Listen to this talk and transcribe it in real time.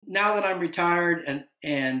now that I'm retired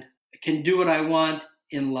and can do what I want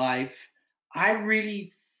in life, I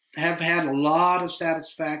really have had a lot of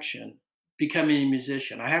satisfaction becoming a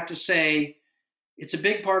musician. I have to say, it's a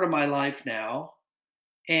big part of my life now,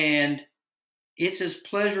 and it's as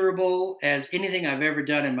pleasurable as anything I've ever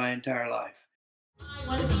done in my entire life. I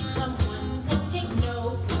want to be someone who can take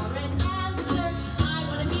no for an answer. I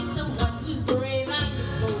want to be someone who's brave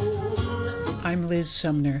and bold. I'm Liz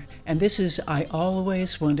Sumner, and this is I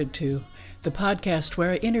Always Wanted To, the podcast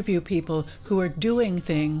where I interview people who are doing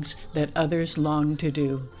things that others long to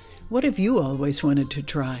do. What have you always wanted to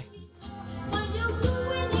try?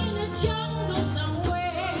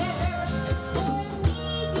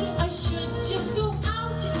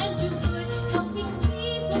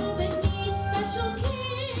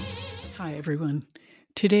 Hi, everyone.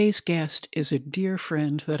 Today's guest is a dear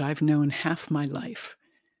friend that I've known half my life.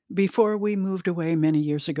 Before we moved away many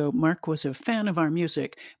years ago, Mark was a fan of our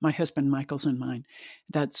music, my husband Michael's and mine.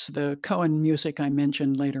 That's the Cohen music I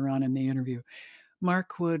mentioned later on in the interview.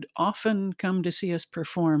 Mark would often come to see us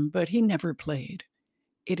perform, but he never played.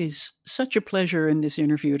 It is such a pleasure in this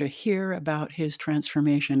interview to hear about his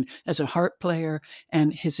transformation as a harp player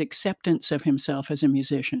and his acceptance of himself as a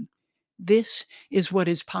musician. This is what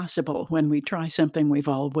is possible when we try something we've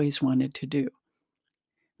always wanted to do.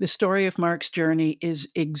 The story of Mark's journey is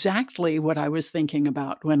exactly what I was thinking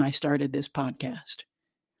about when I started this podcast.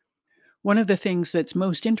 One of the things that's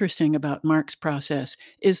most interesting about Mark's process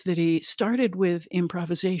is that he started with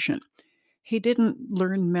improvisation. He didn't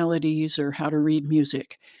learn melodies or how to read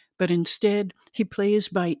music, but instead he plays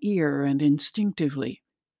by ear and instinctively.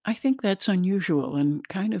 I think that's unusual and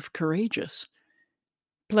kind of courageous.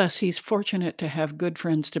 Plus, he's fortunate to have good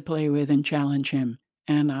friends to play with and challenge him,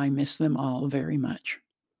 and I miss them all very much.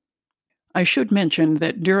 I should mention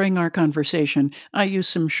that during our conversation, I use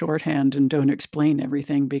some shorthand and don't explain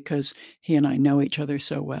everything because he and I know each other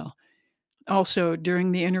so well. Also,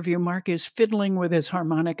 during the interview, Mark is fiddling with his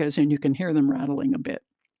harmonicas and you can hear them rattling a bit.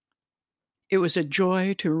 It was a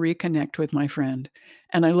joy to reconnect with my friend,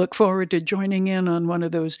 and I look forward to joining in on one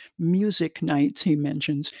of those music nights he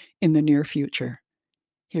mentions in the near future.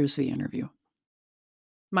 Here's the interview.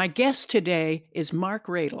 My guest today is Mark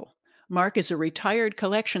Radel. Mark is a retired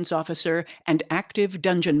collections officer and active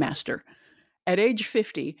dungeon master. At age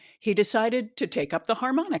 50, he decided to take up the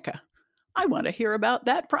harmonica. I want to hear about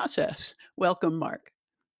that process. Welcome, Mark.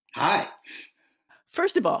 Hi.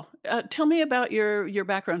 First of all, tell me about your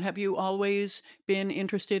background. Have you always been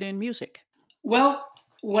interested in music? Well,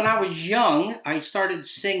 when I was young, I started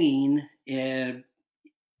singing in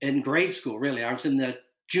grade school, really. I was in the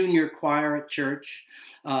junior choir at church.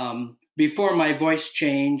 Before my voice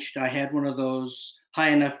changed, I had one of those high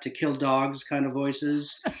enough to kill dogs kind of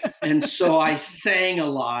voices. And so I sang a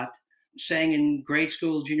lot, sang in grade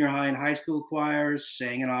school, junior high, and high school choirs,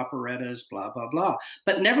 sang in operettas, blah, blah, blah,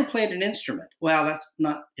 but never played an instrument. Well, that's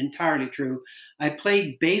not entirely true. I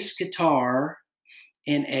played bass guitar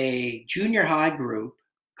in a junior high group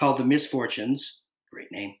called the Misfortunes.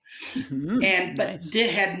 Great name. Mm-hmm. But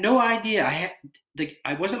nice. Had no idea.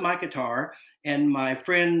 I wasn't my guitar, and my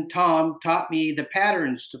friend Tom taught me the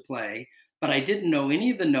patterns to play, but I didn't know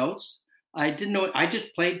any of the notes. I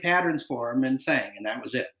just played patterns for him and sang, and that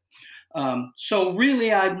was it. So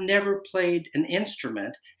really, I've never played an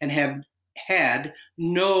instrument and have had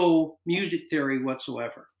no music theory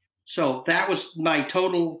whatsoever. So that was my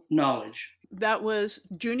total knowledge. That was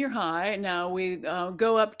junior high. Now we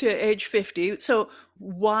go up to age 50. So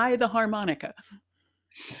why the harmonica?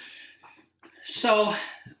 So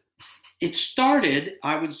it started,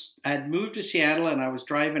 I had moved to Seattle and I was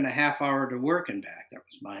driving a half hour to work and back. That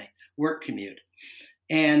was my work commute.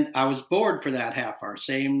 And I was bored for that half hour,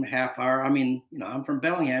 same half hour. I mean, I'm from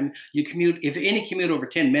Bellingham. You commute, if any commute over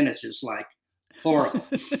 10 minutes is like horrible.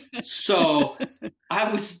 So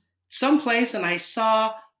I was someplace and I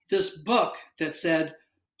saw this book that said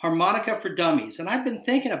Harmonica for Dummies. And I've been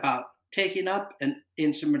thinking about taking up an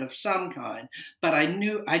instrument of some kind, but I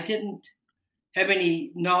knew I didn't have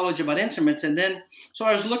any knowledge about instruments. And then, so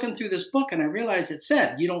I was looking through this book and I realized it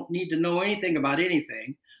said, you don't need to know anything about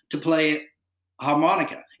anything to play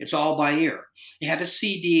harmonica. It's all by ear. It had a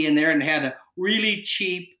CD in there and it had a really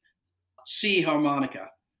cheap C harmonica.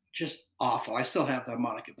 Just awful. I still have the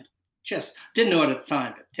harmonica, but just didn't know it at the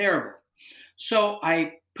time, but terrible. So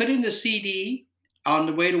I put in the CD on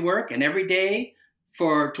the way to work, and every day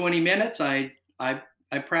for 20 minutes, I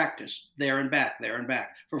practiced there and back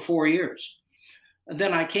for 4 years. And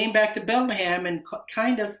then I came back to Bellingham and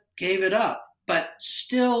kind of gave it up, but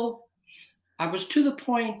still I was to the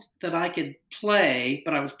point that I could play,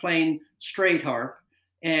 but I was playing straight harp,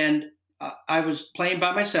 and I was playing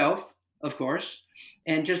by myself, of course,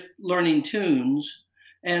 and just learning tunes.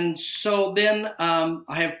 And so then I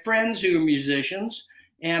have friends who are musicians,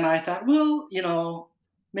 and I thought, well,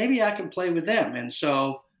 maybe I can play with them. And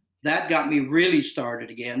so that got me really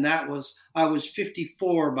started again. I was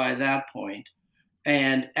 54 by that point,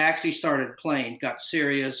 and actually started playing, got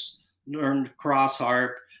serious, learned cross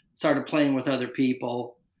harp, started playing with other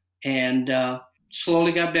people, and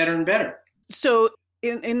slowly got better and better. So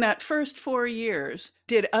in that first 4 years,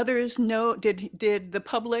 did others know? Did the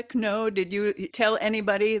public know? Did you tell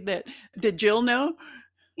anybody that? Did Jill know?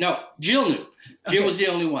 No, Jill knew. Jill Okay. was the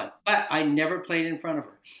only one, but I never played in front of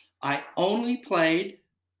her. I only played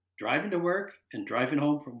driving to work and driving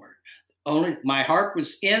home from work. Only my harp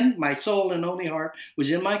was in my sole and only harp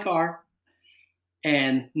was in my car,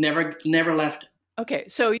 and never left it. Okay,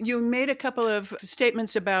 so you made a couple of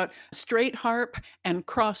statements about straight harp and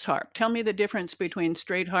cross harp. Tell me the difference between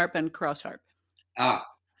straight harp and cross harp. Ah,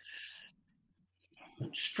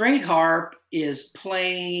 straight harp is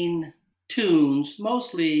playing tunes,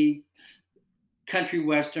 mostly country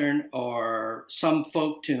western or some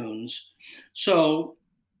folk tunes. So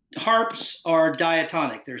harps are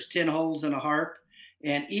diatonic. There's 10 holes in a harp,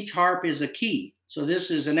 and each harp is a key. So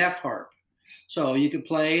this is an F harp. So you can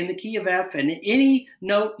play in the key of F, and any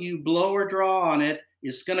note you blow or draw on it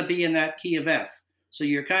is going to be in that key of F. So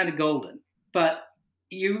you're kind of golden. But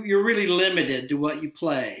you're really limited to what you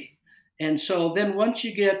play. And so then once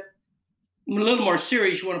you get a little more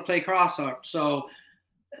serious, you want to play cross harp. So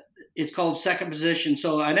it's called second position.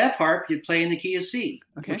 So on F harp, you play in the key of C,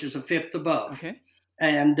 Okay. which is a fifth above. Okay.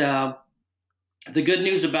 And the good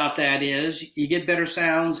news about that is you get better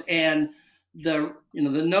sounds, and the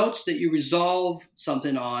notes that you resolve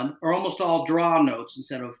something on are almost all draw notes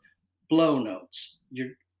instead of blow notes. You're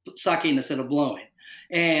sucking instead of blowing.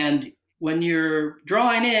 And when you're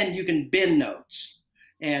drawing in, you can bend notes.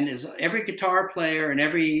 And as every guitar player and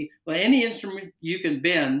any instrument you can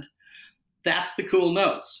bend, that's the cool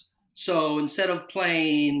notes. So instead of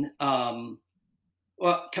playing, can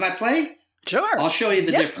I play? Sure. I'll show you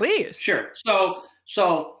the Yes, difference. please. Sure. So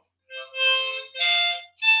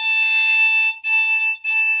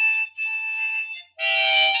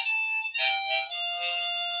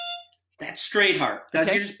that's straight harp.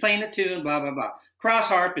 Okay. You're just playing a tune, blah, blah, blah. Cross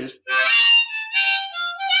harp is.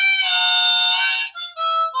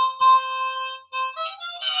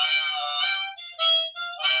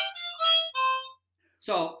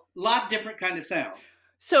 So a lot different kind of sound.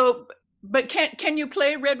 So, but can you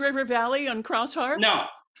play Red River Valley on cross harp? No.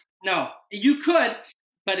 You could,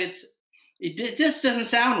 but it just doesn't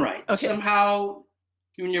sound right. Okay. Somehow,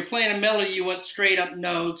 when you're playing a melody, you want straight up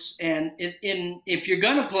notes. And if you're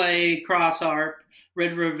going to play cross harp,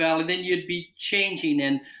 Red River Valley, then you'd be changing.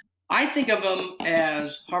 And I think of them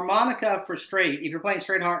as harmonica for straight. If you're playing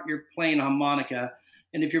straight harp, you're playing a harmonica.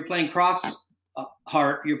 And if you're playing cross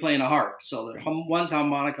harp, you're playing a harp. So one's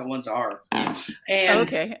harmonica, one's a harp. And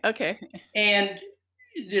Okay. And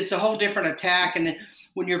it's a whole different attack. And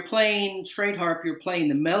when you're playing straight harp, you're playing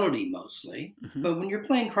the melody mostly. Mm-hmm. But when you're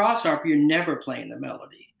playing cross harp, you're never playing the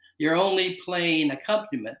melody. You're only playing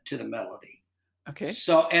accompaniment to the melody. Okay.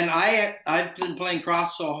 So, and I've been playing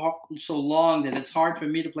cross so long that it's hard for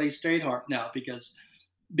me to play straight harp now because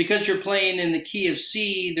you're playing in the key of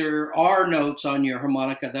C. There are notes on your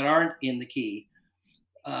harmonica that aren't in the key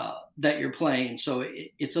that you're playing. So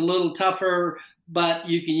it's a little tougher, but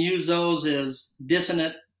you can use those as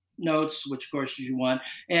dissonant notes, which of course you want.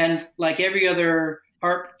 And like every other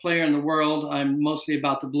harp player in the world, I'm mostly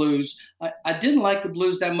about the blues. I didn't like the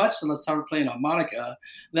blues that much until I started playing harmonica.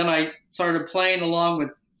 Then I started playing along with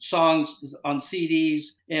songs on CDs,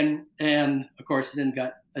 and of course then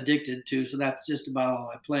got addicted to. So that's just about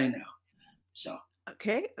all I play now. So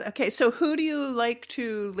Okay. So who do you like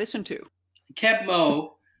to listen to?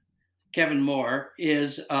 Kevin Moore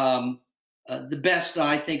is the best,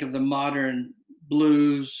 I think, of the modern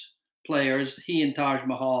blues players. He and Taj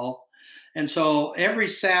Mahal. And so every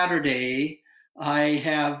Saturday I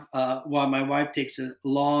have, while my wife takes a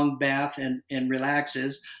long bath and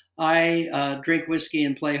relaxes, I drink whiskey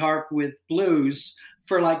and play harp with blues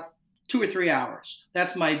for like 2 or 3 hours.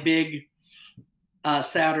 That's my big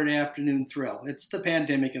Saturday afternoon thrill. It's the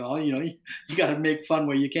pandemic and all, you got to make fun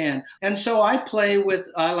where you can. And so I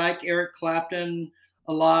like Eric Clapton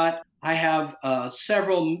a lot. I have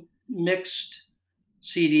several mixed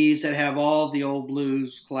CDs that have all the old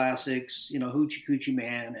blues classics, Hoochie Coochie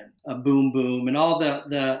Man and Boom Boom and all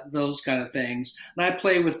those kind of things. And I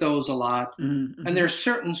play with those a lot. Mm-hmm. And there are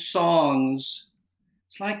certain songs,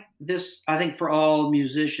 it's like this, I think, for all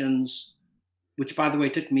musicians, which by the way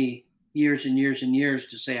took me years and years and years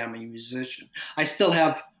to say I'm a musician. I still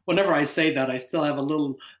have, whenever I say that, I still have a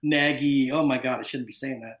little naggy, oh my God, I shouldn't be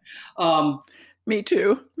saying that. Me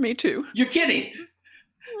too. Me too. You're kidding.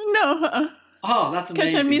 No. Oh, that's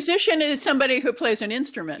amazing. Because a musician is somebody who plays an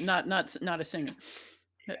instrument, not a singer.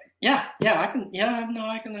 Yeah, I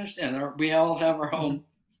can understand. We all have our own.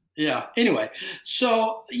 Yeah. Anyway,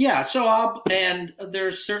 and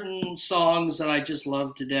there's certain songs that I just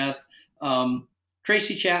love to death.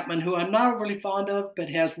 Tracy Chapman, who I'm not really fond of, but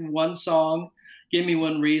has one song, "Give Me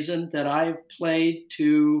One Reason," that I've played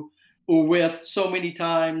to or with so many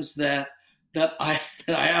times that I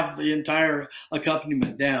have the entire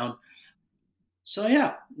accompaniment down. So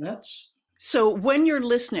yeah, that's. So when you're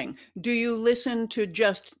listening, do you listen to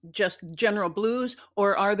just general blues,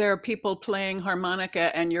 or are there people playing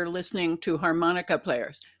harmonica and you're listening to harmonica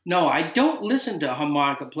players? No, I don't listen to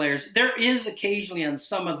harmonica players. There is occasionally on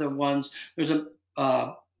some of the ones, there's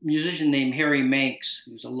a musician named Harry Manx,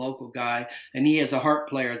 who's a local guy, and he has a harp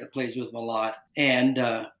player that plays with him a lot, and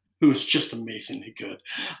who's just amazingly good.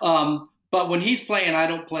 But when he's playing, I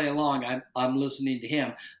don't play along. I'm listening to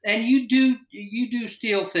him. And you do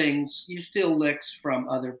steal things. You steal licks from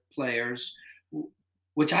other players,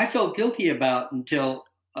 which I felt guilty about until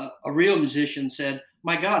a real musician said,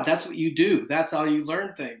 "My God, that's what you do. That's how you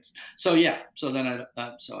learn things." So yeah. So then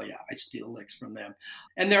I steal licks from them.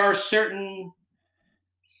 And there are certain.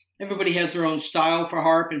 Everybody has their own style for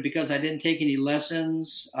harp, and because I didn't take any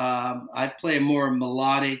lessons, I play a more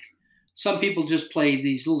melodic. Some people just play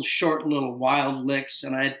these little short, little wild licks,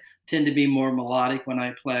 and I tend to be more melodic when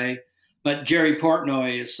I play. But Jerry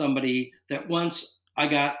Portnoy is somebody that once I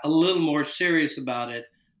got a little more serious about it,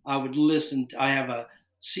 I would listen. I have a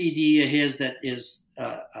CD of his that is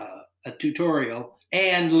a tutorial,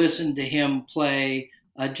 and listen to him play.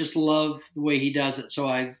 I just love the way he does it, so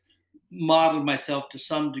I've modeled myself to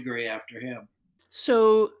some degree after him.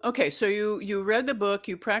 So, okay, so you read the book,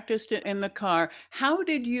 you practiced it in the car. How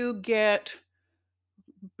did you get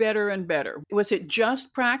better and better? Was it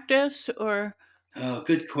just practice, or? Oh,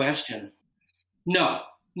 good question. No.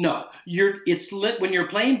 It's lit when you're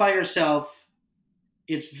playing by yourself.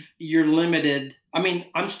 You're limited. I mean,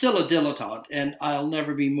 I'm still a dilettante, and I'll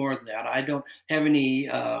never be more than that. I don't have any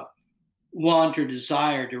want or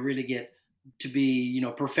desire to really get to be,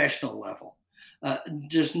 professional level.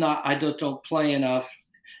 Just not. I don't play enough,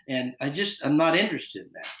 and I'm not interested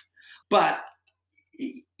in that. But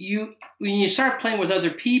when you start playing with other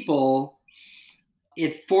people,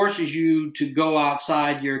 it forces you to go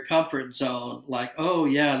outside your comfort zone. Like, oh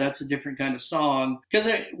yeah, that's a different kind of song. Because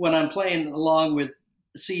when I'm playing along with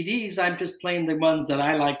CDs, I'm just playing the ones that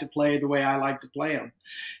I like to play the way I like to play them.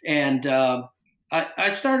 And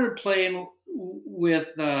I started playing with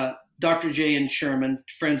Dr. J and Sherman,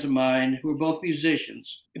 friends of mine who are both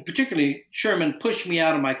musicians. And particularly Sherman pushed me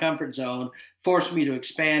out of my comfort zone, forced me to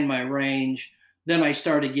expand my range. Then I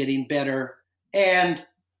started getting better. And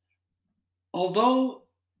although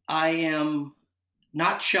I am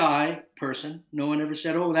not shy person, no one ever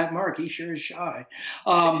said, "Oh, that Mark, he sure is shy."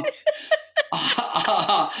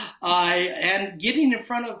 And getting in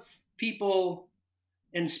front of people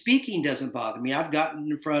and speaking doesn't bother me. I've gotten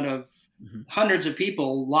in front of hundreds of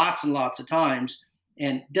people lots and lots of times,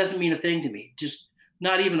 and doesn't mean a thing to me. Just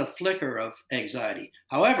not even a flicker of anxiety.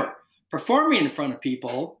 However, performing in front of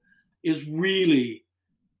people is really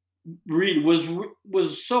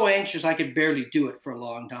was so anxious I could barely do it for a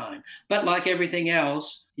long time. But like everything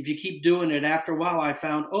else, if you keep doing it, after a while I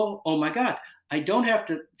found, oh my God, I don't have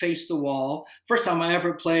to face the wall. First time I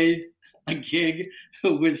ever played a gig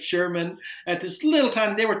with Sherman at this little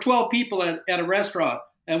time, there were 12 people at a restaurant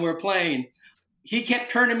and we're playing. He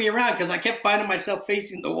kept turning me around because I kept finding myself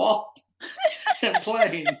facing the wall and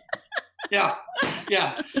playing. Yeah.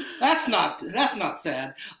 That's not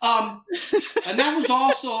sad. And that was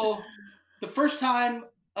also the first time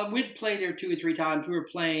we'd play there 2 or 3 times. We were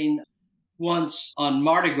playing once on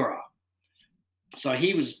Mardi Gras. So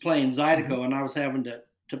he was playing Zydeco and I was having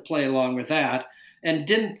to play along with that, and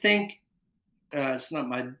didn't think it's not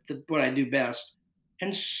what I do best.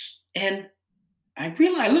 And I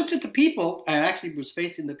realized, I looked at the people. I actually was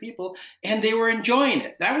facing the people, and they were enjoying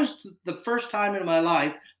it. That was the first time in my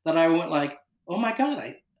life that I went like, "Oh my God,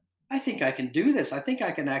 I think I can do this. I think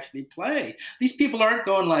I can actually play." These people aren't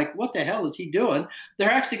going like, "What the hell is he doing?"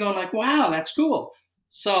 They're actually going like, "Wow, that's cool."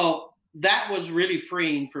 So that was really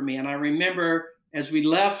freeing for me. And I remember as we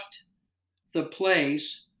left the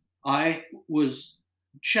place, I was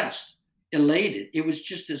just elated. It was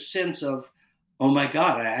just a sense of, oh my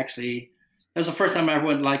God, that's the first time I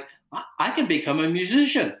went like, I can become a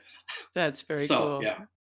musician. That's very cool. Yeah.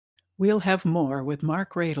 We'll have more with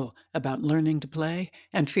Mark Radel about learning to play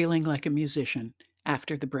and feeling like a musician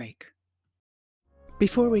after the break.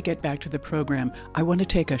 Before we get back to the program, I want to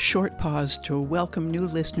take a short pause to welcome new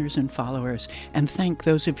listeners and followers and thank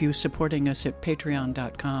those of you supporting us at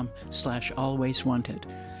patreon.com/alwayswanted.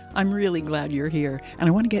 I'm really glad you're here, and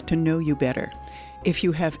I want to get to know you better. If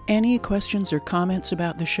you have any questions or comments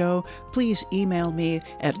about the show, please email me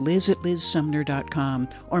at liz@lizsumner.com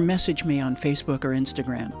or message me on Facebook or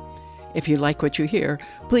Instagram. If you like what you hear,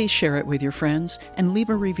 please share it with your friends and leave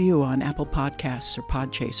a review on Apple Podcasts or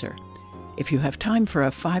Podchaser. If you have time for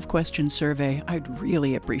a 5-question survey, I'd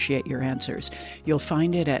really appreciate your answers. You'll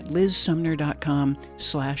find it at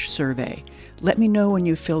lizzsumner.com/survey. Let me know when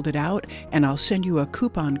you filled it out, and I'll send you a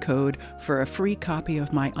coupon code for a free copy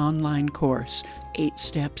of my online course, 8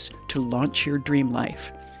 Steps to Launch Your Dream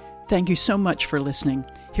Life. Thank you so much for listening.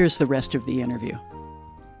 Here's the rest of the interview.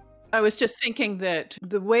 I was just thinking that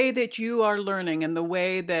the way that you are learning and the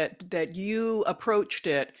way that you approached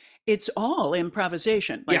it, it's all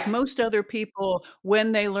improvisation. Like most other people,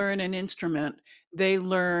 when they learn an instrument, they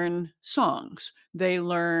learn songs. They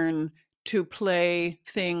learn to play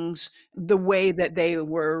things the way that they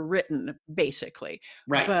were written, basically.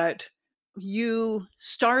 Right. But you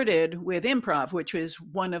started with improv, which is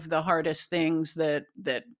one of the hardest things that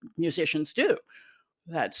musicians do.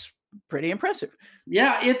 That's pretty impressive.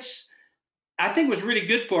 Yeah, I think it was really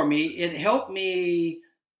good for me. It helped me.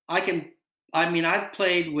 I've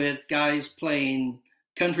played with guys playing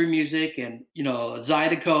country music and,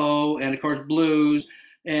 Zydeco and, of course, blues.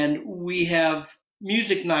 And we have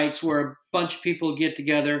music nights where a bunch of people get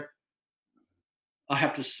together. I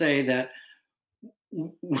have to say that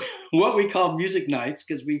what we call music nights,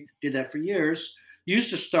 because we did that for years,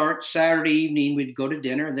 used to start Saturday evening. We'd go to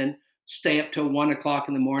dinner and then stay up till 1 o'clock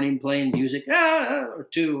in the morning playing music, or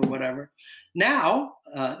 2 or whatever. Now,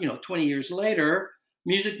 20 years later,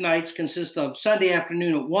 music nights consist of Sunday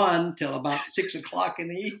afternoon at 1 till about 6 o'clock in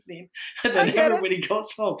the evening, and then everybody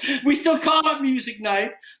goes home. We still call it music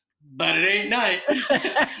night, but it ain't night.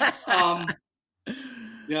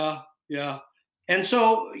 Yeah. And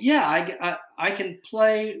so, I can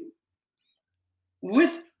play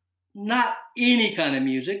with not any kind of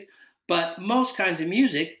music, but most kinds of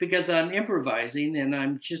music, because I'm improvising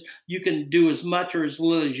and you can do as much or as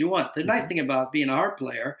little as you want. The nice thing about being a harp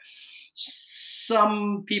player,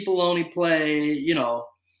 some people only play, 2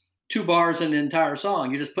 bars in an entire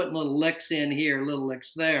song. You're just putting little licks in here, little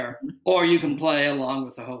licks there, or you can play along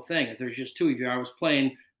with the whole thing. If there's just 2 of you, I was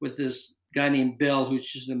playing with this guy named Bill,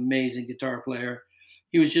 who's just an amazing guitar player.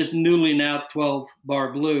 He was just noodling out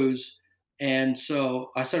 12-bar blues. And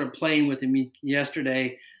so I started playing with him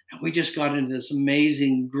yesterday, and we just got into this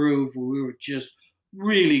amazing groove where we were just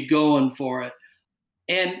really going for it.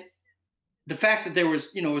 And the fact that there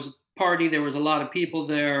was, it was a party, there was a lot of people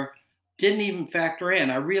there, didn't even factor in.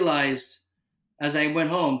 I realized as I went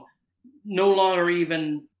home, no longer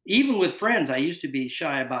even with friends, I used to be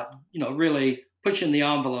shy about, really pushing the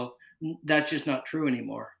envelope. That's just not true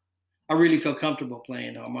anymore. I really feel comfortable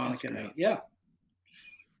playing harmonica now. Yeah.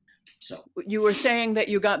 So you were saying that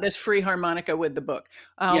you got this free harmonica with the book.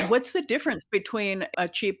 What's the difference between a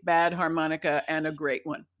cheap, bad harmonica and a great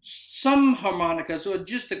one? Some harmonicas, so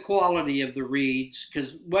just the quality of the reeds,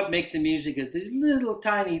 because what makes the music is these little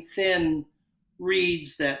tiny thin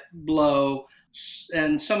reeds that blow,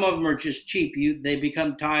 and some of them are just cheap. They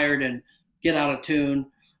become tired and get out of tune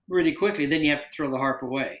really quickly. Then you have to throw the harp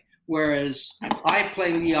away. Whereas I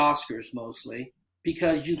play Lee Oscars mostly,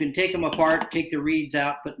 because you can take them apart, take the reeds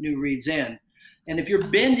out, put new reeds in. And if you're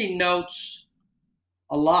bending notes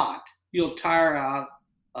a lot, you'll tire out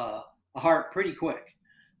a harp pretty quick,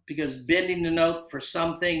 because bending the note for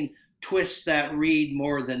something twists that reed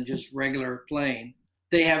more than just regular playing.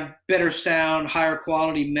 They have better sound, higher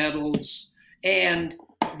quality metals, and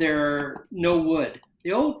they're no wood.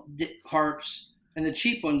 The old harps and the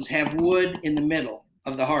cheap ones have wood in the middle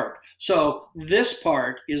of the harp. So this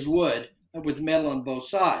part is wood with metal on both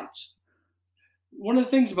sides. One of the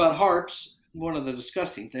things about harps, one of the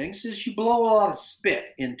disgusting things, is you blow a lot of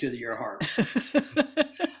spit into your harp.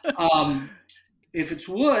 If it's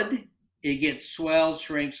wood, it gets swells,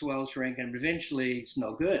 shrink, and eventually it's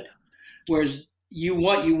no good. Whereas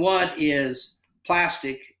what you want is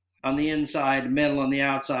plastic on the inside, metal on the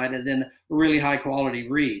outside, and then a really high quality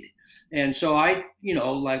reed. And so I,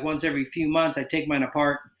 like once every few months, I take mine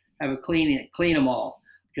apart, have a clean them all,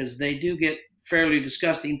 because they do get fairly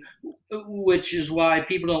disgusting, which is why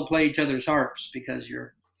people don't play each other's harps, because you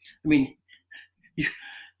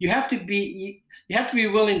have to be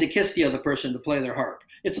willing to kiss the other person to play their harp.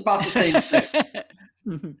 It's about the same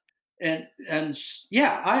thing. and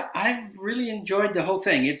yeah, I've really enjoyed the whole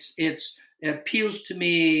thing. It appeals to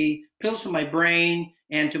my brain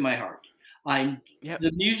and to my heart. Yep.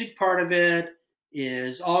 The music part of it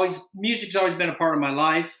music's always been a part of my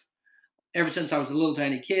life ever since I was a little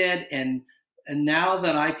tiny kid, and now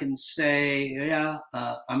that I can say, yeah,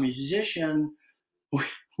 I'm a musician.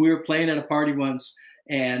 We were playing at a party once,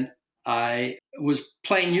 and I was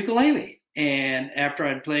playing ukulele. And after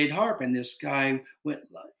I'd played harp, and this guy went,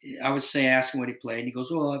 I was asking what he played, and he goes,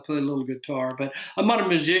 "Well, I play a little guitar, but I'm not a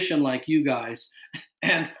musician like you guys."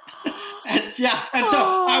 And yeah, and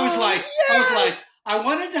so Yes! I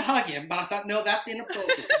wanted to hug him, but I thought, no, that's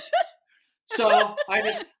inappropriate. So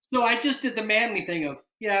I just did the manly thing of,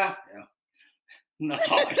 yeah. And that's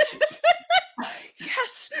all I said.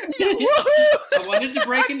 Yes. I wanted to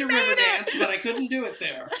break into Riverdance, but I couldn't do it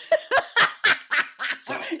there.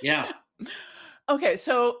 So, yeah. Okay,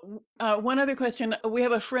 so one other question. We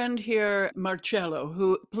have a friend here, Marcello,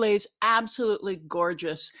 who plays absolutely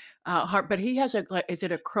gorgeous harp, but he has is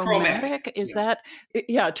it a chromatic? Is that?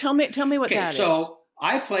 Yeah, tell me what that is. So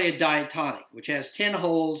I play a diatonic, which has 10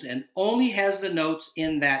 holes and only has the notes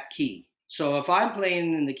in that key. So if I'm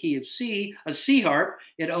playing in the key of C, a C harp,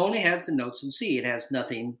 it only has the notes in C. It has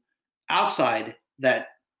nothing outside that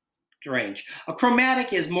range. A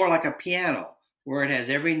chromatic is more like a piano, where it has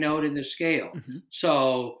every note in the scale. Mm-hmm.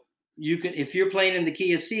 So if you're playing in the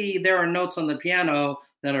key of C, there are notes on the piano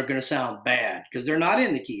that are going to sound bad because they're not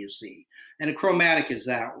in the key of C. And a chromatic is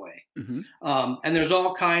that way. Mm-hmm. And there's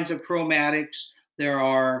all kinds of chromatics. There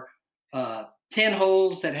are 10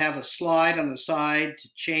 holes that have a slide on the side to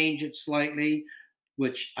change it slightly,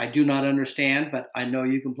 which I do not understand, but I know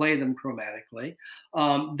you can play them chromatically.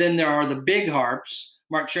 Then there are the big harps.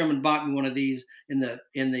 Mark Sherman bought me one of these in the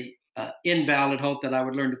invalid hope that I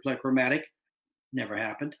would learn to play chromatic. Never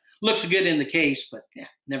happened. Looks good in the case, but yeah,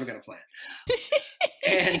 never going to play it.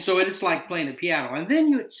 And so it's like playing a piano. And then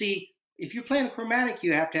you see, if you're playing a chromatic,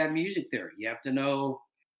 you have to have music theory. You have to know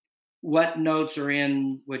what notes are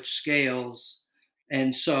in which scales.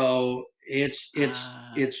 And so it's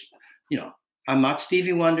I'm not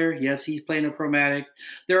Stevie Wonder. Yes, he's playing a chromatic.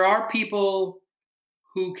 There are people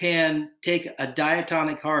who can take a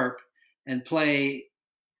diatonic harp and play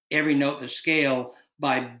every note in the scale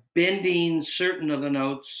by bending certain of the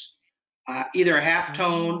notes, either a half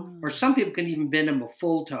tone, or some people can even bend them a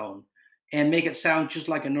full tone and make it sound just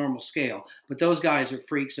like a normal scale. But those guys are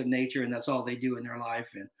freaks of nature, and that's all they do in their life.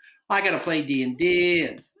 And I got to play D&D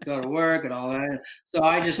and go to work and all that. So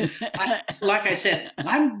like I said,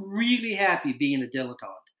 I'm really happy being a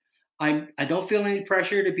dilettante. I don't feel any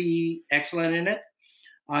pressure to be excellent in it.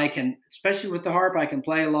 I can, especially with the harp, I can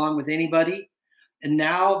play along with anybody. And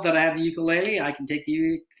now that I have the ukulele, I can take the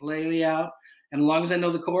ukulele out. And as long as I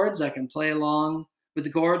know the chords, I can play along with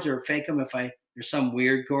the chords or fake them if there's some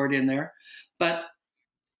weird chord in there. But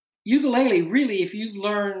ukulele, really, if you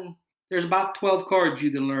learn, there's about 12 chords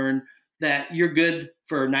you can learn that you're good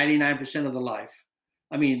for 99% of the life.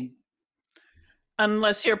 I mean,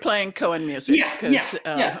 unless you're playing Cohen music.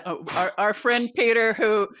 Our friend Peter,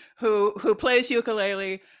 who plays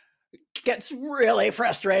ukulele, gets really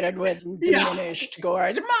frustrated with diminished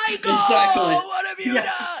chords. Michael, exactly. What have you done?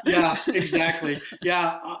 Yeah, exactly.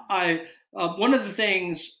 Yeah, one of the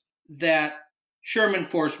things that Sherman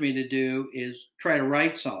forced me to do is try to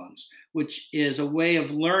write songs, which is a way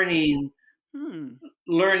of learning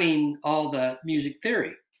all the music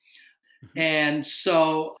theory. Mm-hmm. And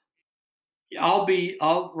so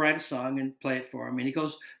I'll write a song and play it for him, and he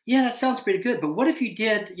goes, "Yeah, that sounds pretty good. But what if you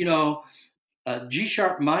did, a G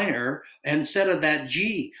sharp minor instead of that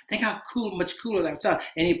G? Think how much cooler that sounds."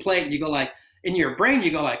 And you play it, and you go like, in your brain,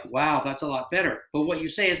 you go like, "Wow, that's a lot better." But what you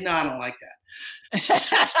say is, "No, I don't like that."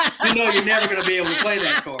 You're never going to be able to play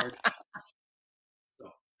that chord.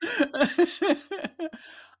 So.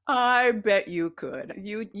 I bet you could.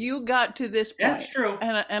 You got to this point. That's true.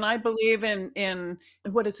 And I believe in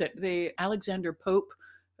what is it? The Alexander Pope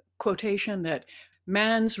quotation that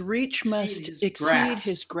man's reach must exceed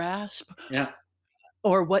his grasp. Yeah.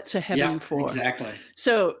 Or what's a heaven for? Exactly.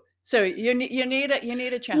 So you need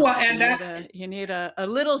a challenge. Well, and you need a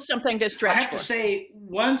little something to stretch for. I have to say,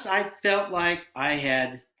 once I felt like I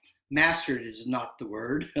had mastered is not the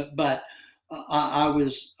word, but I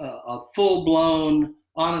was a full-blown,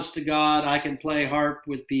 honest to God, I can play harp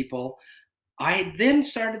with people. I then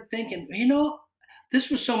started thinking, this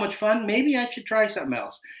was so much fun. Maybe I should try something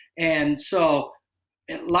else. And so,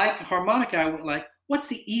 like harmonica, I went like, what's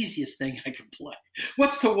the easiest thing I can play?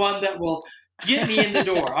 What's the one that will get me in the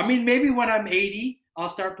door? I mean, maybe when I'm 80, I'll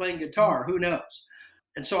start playing guitar. Who knows?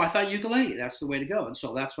 And so I thought ukulele, that's the way to go. And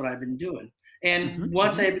so that's what I've been doing. And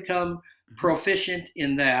once I become proficient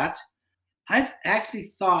in that, I've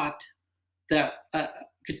actually thought that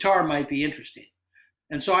guitar might be interesting.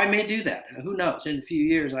 And so I may do that. Who knows? In a few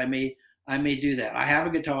years, I may do that. I have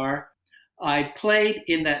a guitar. I played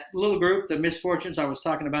in that little group, the Misfortunes I was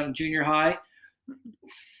talking about in junior high.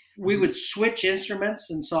 We would switch instruments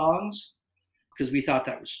and songs because we thought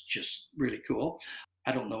that was just really cool.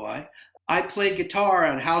 I don't know why. I played guitar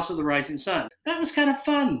on House of the Rising Sun. That was kind of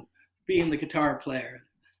fun, being the guitar player.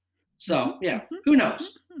 So, yeah, who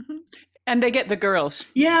knows? And they get the girls.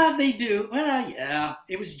 Yeah, they do. Well, yeah,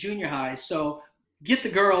 it was junior high, so get the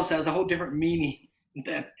girls has a whole different meaning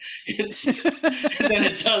than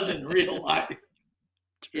it does in real life.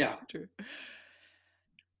 Yeah. True.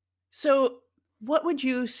 So what would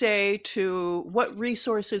you say what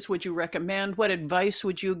resources would you recommend? What advice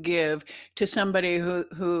would you give to somebody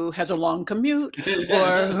who has a long commute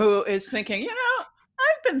or who is thinking,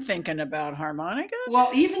 I've been thinking about harmonica? Well,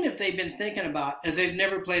 even if they've been thinking about, if they've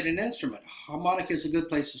never played an instrument, harmonica is a good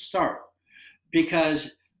place to start, because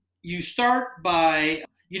you start by,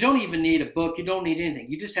 you don't even need a book, you don't need anything.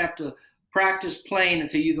 You just have to practice playing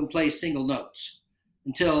until you can play single notes.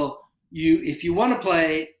 If you want to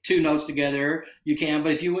play two notes together, you can,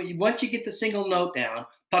 but once you get the single note down,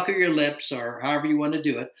 pucker your lips or however you want to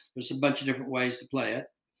do it. There's a bunch of different ways to play it.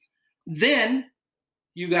 Then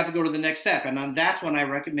you got to go to the next step. And that's when I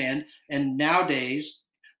recommend. And nowadays,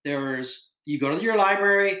 you go to your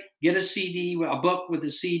library, get a CD, a book with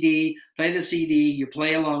a CD, play the CD, you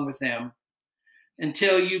play along with them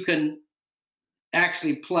until you can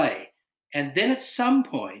actually play. And then at some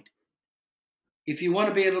point, if you want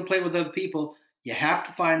to be able to play with other people, you have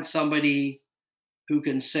to find somebody who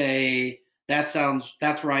can say, that's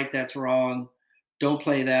right, that's wrong, don't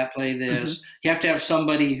play that, play this. Mm-hmm. You have to have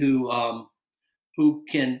somebody who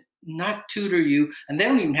can not tutor you, and they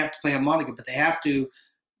don't even have to play harmonica, but they have to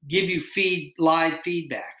give you live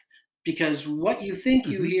feedback, because what you think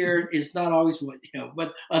you hear is not always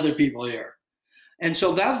what other people hear. And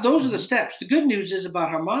so those are the steps. The good news is about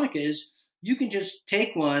harmonica is you can just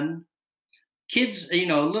take one. Kids,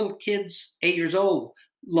 little kids, 8 years old,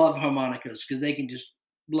 love harmonicas because they can just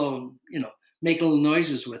blow, make little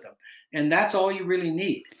noises with them. And that's all you really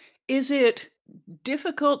need. Is it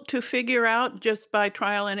difficult to figure out just by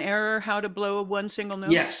trial and error how to blow one single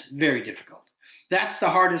note? Yes, very difficult. That's the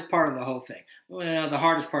hardest part of the whole thing. Well, the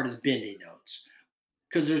hardest part is bending notes,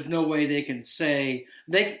 because there's no way they can say,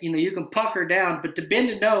 you can pucker down, but to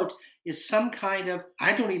bend a note is some kind of,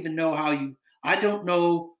 I don't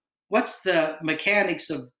know what's the mechanics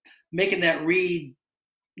of making that reed,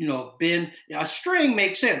 bend. A string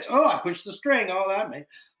makes sense. Oh, I pushed the string. Oh, that makes.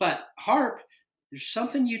 But harp, there's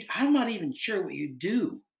something I'm not even sure what you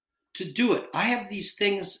do to do it. I have these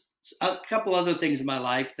things, a couple other things in my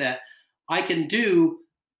life that I can do,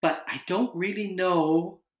 but I don't really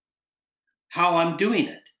know how I'm doing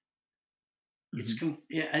it. Mm-hmm.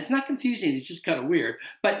 It's not confusing. It's just kind of weird.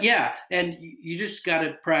 But yeah, and you just got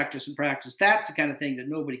to practice and practice. That's the kind of thing that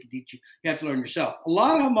nobody can teach you. You have to learn yourself. A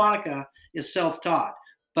lot of harmonica is self-taught,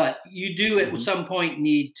 but you do at some point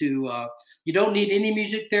need to. You don't need any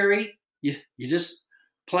music theory. You just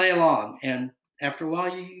play along, and after a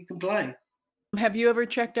while, you can play. Have you ever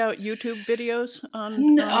checked out YouTube videos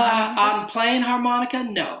on playing harmonica?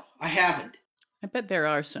 No, I haven't. I bet there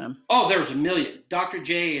are some. Oh, there's a million. Dr.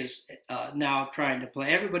 J is now trying to play.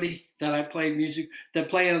 Everybody that I play music, that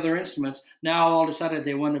play other instruments, now all decided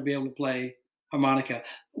they want to be able to play harmonica.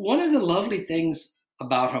 One of the lovely things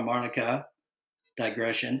about harmonica,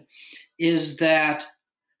 digression, is that,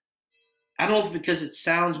 I don't know if it's because it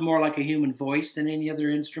sounds more like a human voice than any other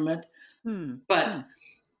instrument, but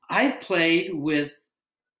I've played with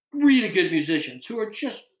really good musicians who are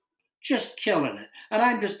just killing it. And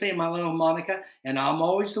I'm just playing my little harmonica, and I'm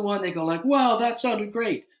always the one they go like, wow, that sounded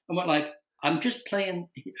great. I'm just playing,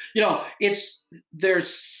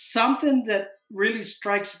 there's something that really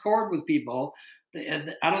strikes a chord with people.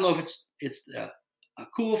 I don't know if it's a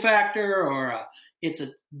cool factor or it's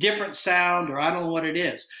a different sound, or I don't know what it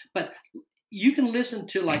is. But you can listen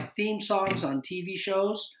to like theme songs on TV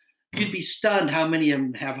shows. You'd be stunned how many of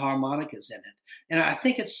them have harmonicas in it. And I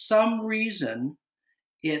think it's some reason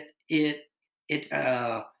it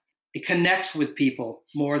connects with people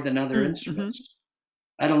more than other instruments.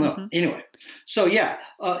 I don't know. Anyway, so yeah.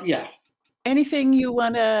 Anything you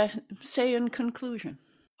want to say in conclusion?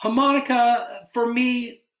 Harmonica, for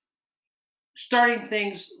me, starting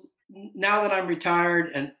things now that I'm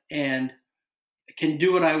retired and can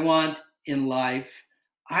do what I want in life,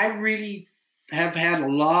 I really have had a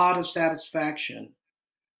lot of satisfaction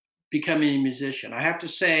becoming a musician. I have to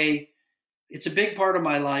say, it's a big part of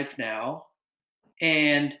my life now.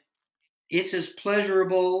 and it's as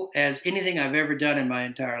pleasurable as anything I've ever done in my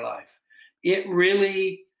entire life. It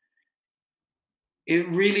really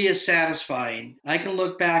is satisfying. I can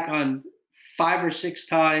look back on 5 or 6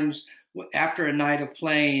 times after a night of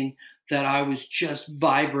playing that I was just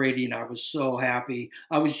vibrating. I was so happy.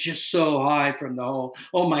 I was just so high from the whole,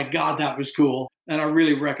 oh my God, that was cool. And I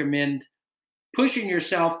really recommend pushing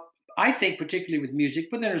yourself, I think, particularly with music,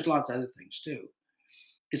 but then there's lots of other things too.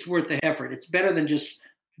 It's worth the effort. It's better than just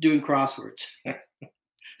doing crosswords.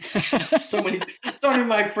 so many of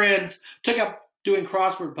my friends took up doing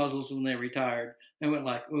crossword puzzles when they retired and went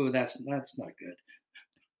like, oh, that's not good.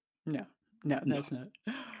 No, that's not.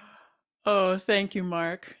 Oh, thank you,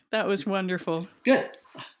 Mark. That was wonderful. Good.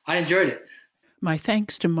 I enjoyed it. My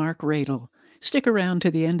thanks to Mark Radel. Stick around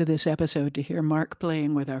to the end of this episode to hear Mark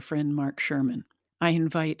playing with our friend Mark Sherman. I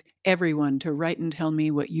invite everyone to write and tell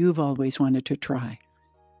me what you've always wanted to try.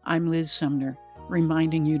 I'm Liz Sumner,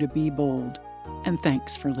 reminding you to be bold, and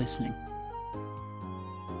thanks for listening.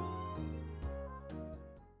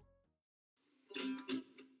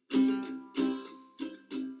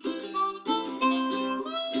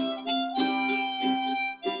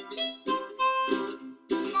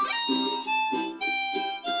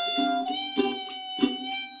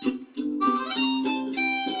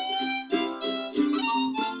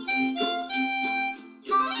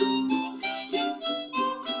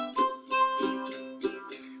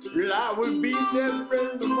 I would be there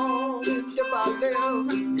in the morning if I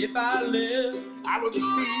live. If I live, I would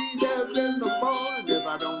be there in the morning if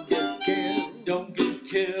I don't get killed. don't get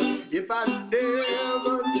killed. If I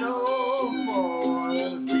never no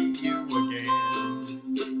more see you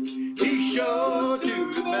again, be sure to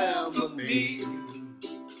remember me.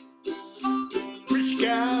 Rich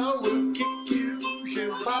cow will kick you,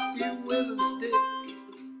 she'll pop you with a stick.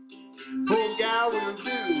 Poor gal will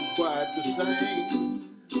do quite the same.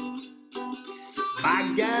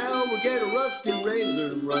 My gal will get a rusty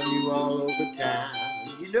razor and run you all over town.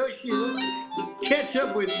 You know she'll catch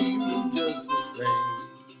up with you just the same.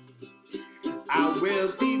 I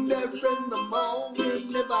will be there in the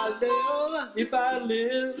morning if I live. If I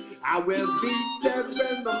live, I will be there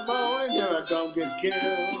in the morning if I don't get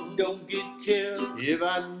killed. don't get killed. If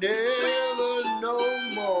I never no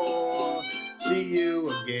more see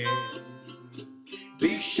you again,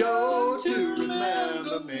 be sure to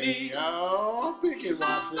remember me. Oh, Pickett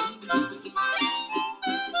Watson.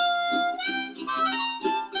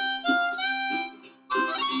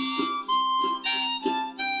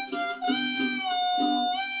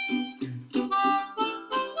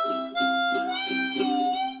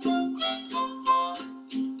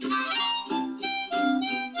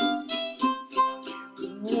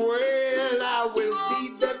 Well, I will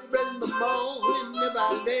be there in the morning if I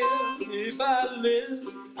live. If I live,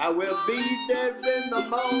 I will be there in the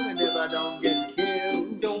morning if I don't get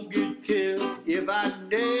killed. don't get killed. If I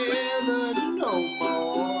never no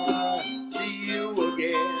more see you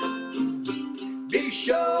again, be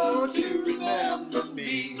sure to remember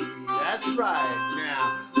me. That's right.